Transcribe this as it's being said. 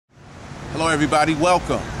Hello everybody,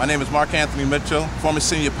 welcome. My name is Mark Anthony Mitchell, former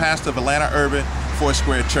senior pastor of Atlanta Urban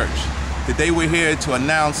Foursquare Church. Today we're here to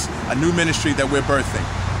announce a new ministry that we're birthing.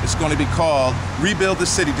 It's going to be called Rebuild the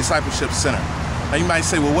City Discipleship Center. Now you might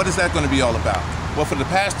say, well, what is that going to be all about? Well, for the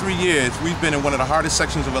past 3 years, we've been in one of the hardest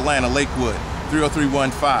sections of Atlanta, Lakewood,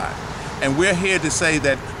 30315. And we're here to say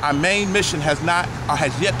that our main mission has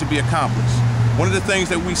yet to be accomplished. One of the things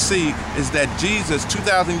that we see is that Jesus,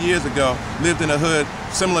 2,000 years ago, lived in a hood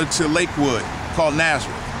similar to Lakewood called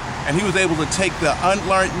Nazareth. And he was able to take the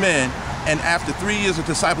unlearned men and after 3 years of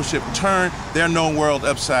discipleship, turn their known world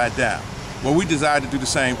upside down. Well, we desire to do the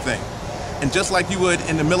same thing. And just like you would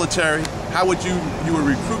in the military, how would you would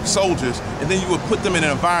recruit soldiers and then you would put them in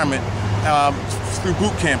an environment through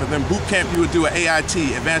boot camp. And then boot camp, you would do an AIT,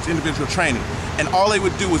 Advanced Individual Training. And all they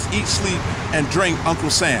would do was eat, sleep, and drink Uncle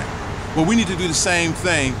Sam. Well, we need to do the same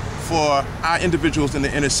thing for our individuals in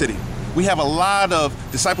the inner city. We have a lot of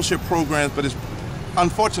discipleship programs, but it's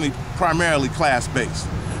unfortunately primarily class-based.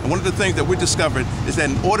 And one of the things that we discovered is that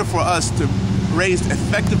in order for us to raise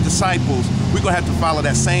effective disciples, we're going to have to follow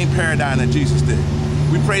that same paradigm that Jesus did.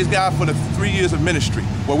 We praise God for the 3 years of ministry,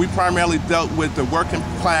 where we primarily dealt with the working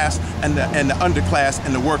class and the underclass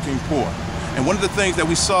and the working poor. And one of the things that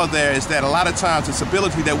we saw there is that a lot of times the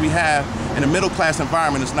stability that we have in a middle class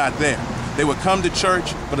environment is not there. They would come to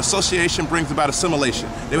church, but association brings about assimilation.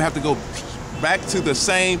 They would have to go back to the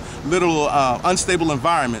same little unstable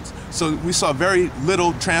environments. So we saw very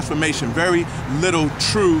little transformation, very little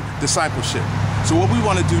true discipleship. So what we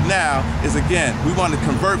want to do now is, again, we want to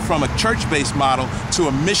convert from a church-based model to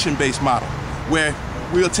a mission-based model, where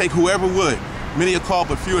we'll take whoever would. Many are called,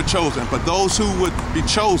 but few are chosen. But those who would be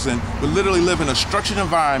chosen would literally live in a structured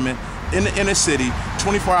environment in the inner city,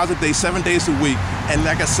 24 hours a day, 7 days a week. And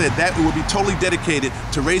like I said, that would be totally dedicated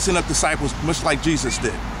to raising up disciples, much like Jesus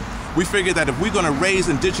did. We figured that if we're going to raise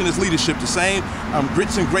indigenous leadership, the same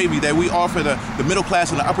grits and gravy that we offer the middle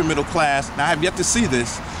class and the upper middle class, and I have yet to see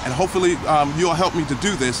this, and hopefully you'll help me to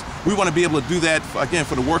do this, we want to be able to do that, again,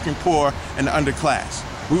 for the working poor and the underclass.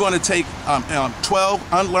 We want to take 12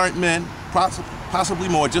 unlearned men, possibly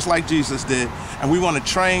more, just like Jesus did, and we want to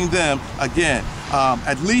train them, again,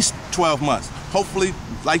 at least 12 months, hopefully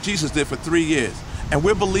like Jesus did for 3 years. And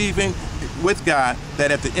we're believing with God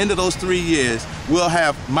that at the end of those 3 years, we'll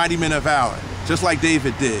have mighty men of valor, just like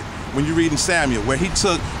David did. When you read in Samuel, where he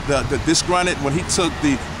took the disgruntled, when he took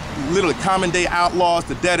the literally common day outlaws,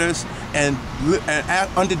 the debtors, and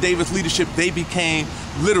under David's leadership, they became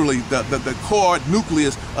literally the core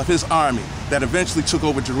nucleus of his army that eventually took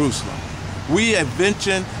over Jerusalem. We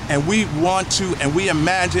envision and we want to and we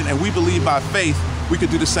imagine and we believe by faith we could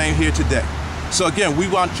do the same here today. So again, we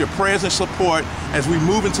want your prayers and support as we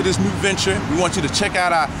move into this new venture. We want you to check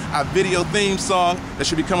out our video theme song that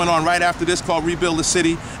should be coming on right after this called Rebuild the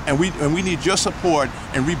City, and we need your support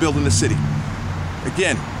in rebuilding the city.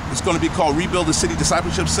 Again, it's going to be called Rebuild the City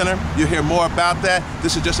Discipleship Center. You'll hear more about that.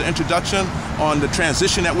 This is just an introduction on the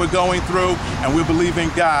transition that we're going through, and we're believing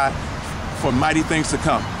God for mighty things to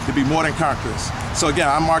come, to be more than conquerors. So again,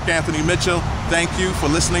 I'm Mark Anthony Mitchell. Thank you for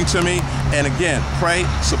listening to me. And again, pray,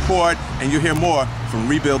 support, and you'll hear more from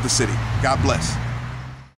Rebuild the City. God bless.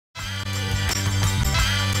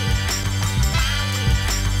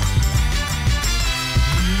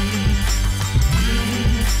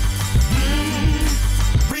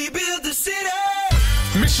 Rebuild the city.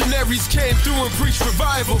 Missionaries came through and preached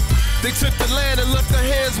revival. They took the land and left their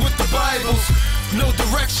hands with the Bibles. No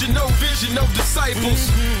direction, no vision, no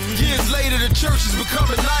disciples. Years later, the church has become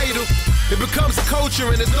an idol. It becomes a culture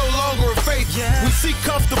and it's no longer a faith. We seek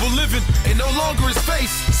comfortable living and no longer is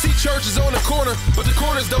faith. See churches on the corner, but the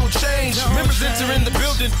corners don't change. Members enter in the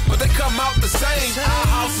building, but they come out the same. Our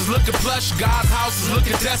house is looking plush, God's house is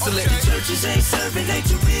looking desolate. Churches ain't serving, they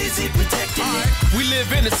too busy protecting it. We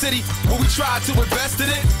live in a city where we try to invest in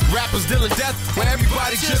it. Rappers dealing death, where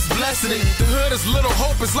everybody just blessing it. The hood is little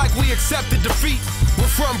hope, it's like we accepted defeat. We're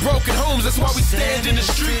from broken homes, that's why we stand in the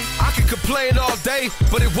street. I can complain all day,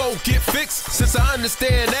 but it won't get fixed. Since I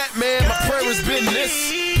understand that, man, my prayer has been this.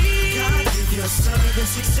 God give your servant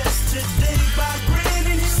success today by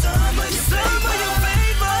granting him some of your favor.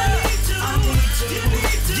 I need to, you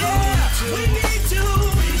need to, yeah, we need to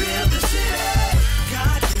rebuild the city.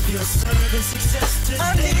 God give your servant success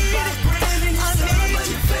today by granting him some of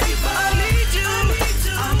your favor. I need you, I need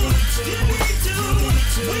to, you need to,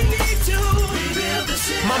 we need to rebuild the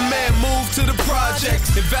city. My man moved to the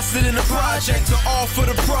projects, invested in the project to offer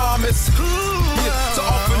the promise. To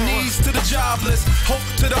offer needs to the jobless, hope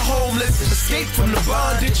to the homeless, escape from the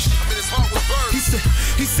bondage.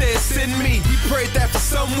 He said, send me. He prayed that for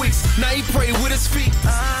some weeks. Now he prayed with his feet.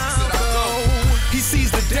 He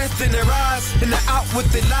sees the death in their eyes, and they're out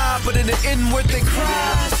with their lie, but in the inward they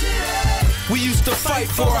cry. We used to fight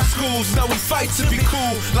for our schools, now we fight to be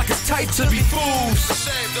cool, like it's tight to be fools.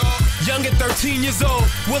 Young at 13 years old,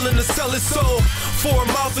 willing to sell his soul for a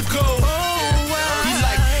mouth to go.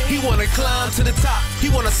 He wanna climb to the top, he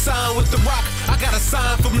wanna sign with the rock. I got a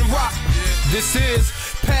sign from the rock. This is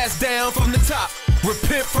passed down from the top.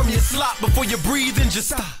 Repent from your slop before you breathe and just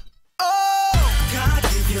stop. God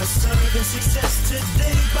give your servant success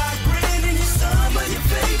today by granting his son by your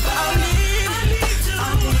favor. I need to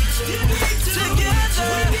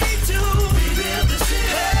together rebuild the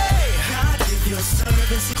city. Hey, God give your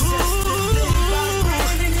servant success today by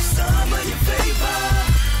granting his son by your favor.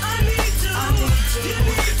 I need to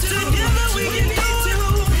together we can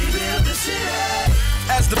rebuild the city.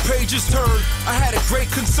 As the pages turned, I had a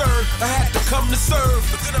great concern. I had to come to serve,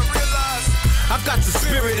 but then I realized I've got the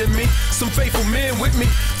spirit in me, some faithful men with me.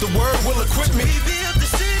 The word will equip me. Rebuild the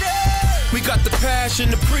city. We got the passion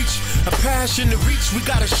to preach, a passion to reach. We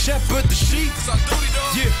gotta shepherd the sheep.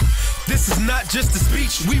 Yeah, this is not just a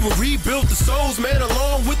speech. We will rebuild the souls, man,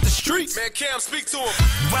 along with the streets. Man, Cam, speak to him.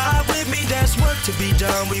 Ride with me, there's work to be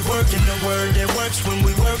done. We work in the word that works when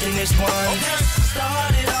we work in this one. Okay.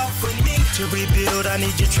 Started off with me to rebuild. I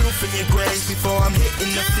need your truth and your grace before I'm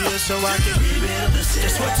hitting the field so I can rebuild the city.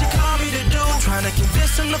 That's what you call me to do. Trying to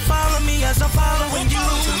convince them to follow me as I'm following you.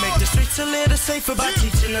 To make the streets a little safer by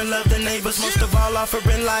teaching to love the neighbors. Most of all,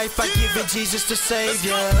 offering life by giving Jesus the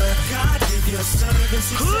Savior. God give your servant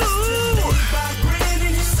success today by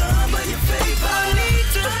granting his son by your favor. I need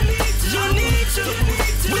to, you need to,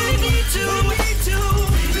 we need